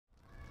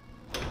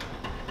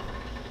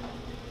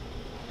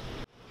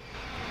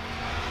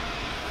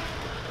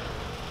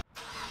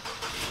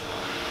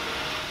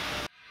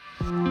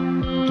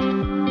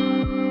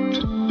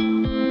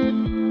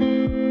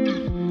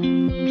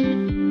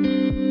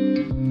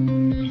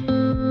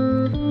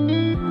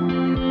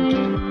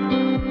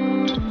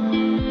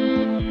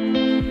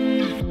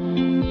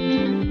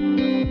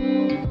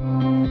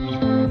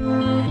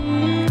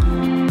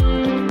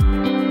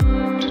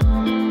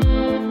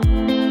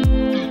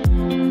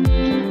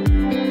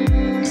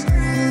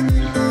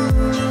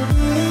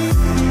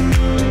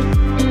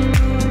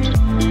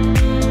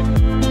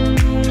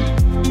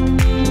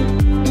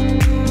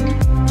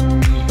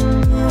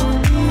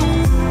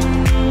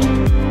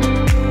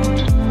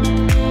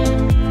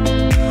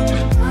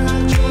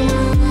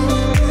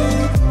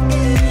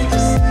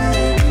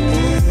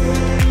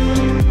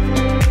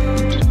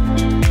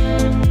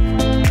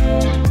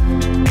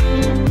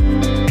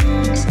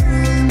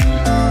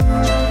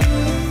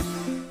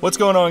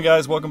going on,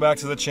 guys? Welcome back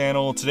to the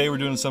channel. Today we're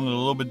doing something a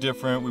little bit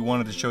different. We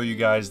wanted to show you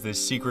guys this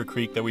secret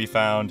creek that we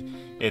found.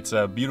 It's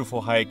a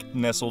beautiful hike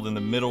nestled in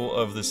the middle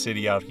of the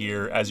city out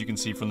here. As you can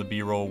see from the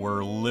B-roll,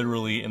 we're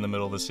literally in the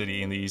middle of the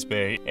city in the East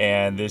Bay,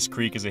 and this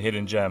creek is a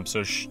hidden gem.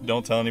 So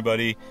don't tell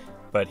anybody,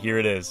 but here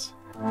it is.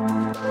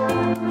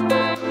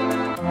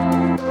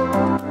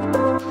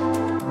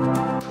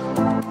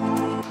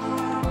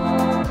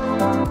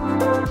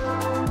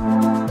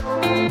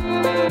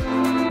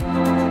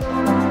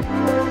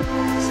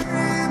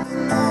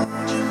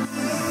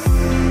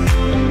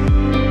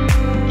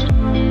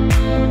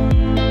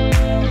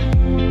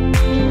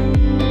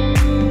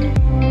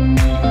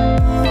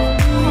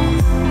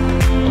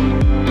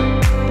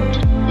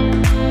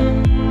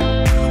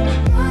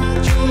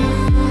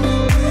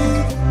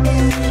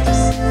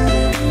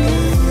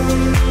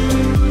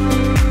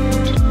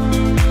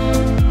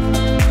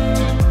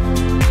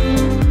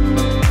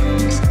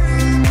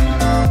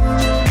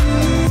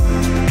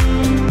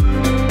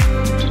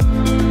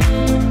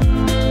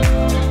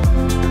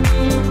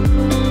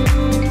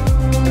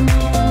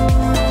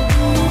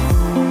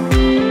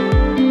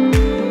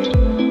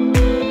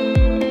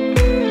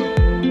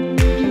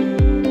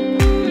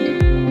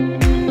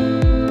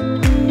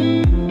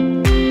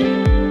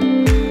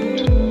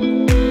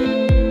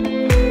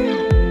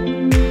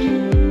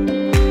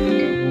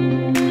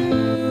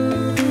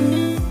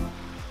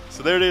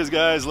 So there it is,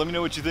 guys. Let me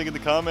know what you think in the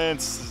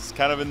comments. It's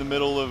kind of in the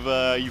middle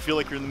of, you feel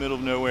like you're in the middle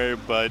of nowhere,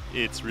 but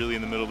it's really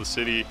in the middle of the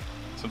city.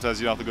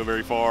 Sometimes you don't have to go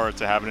very far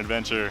to have an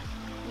adventure.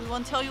 We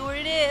won't tell you where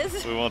it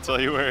is. We won't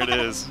tell you where it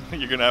is.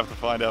 You're gonna have to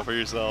find out for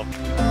yourself.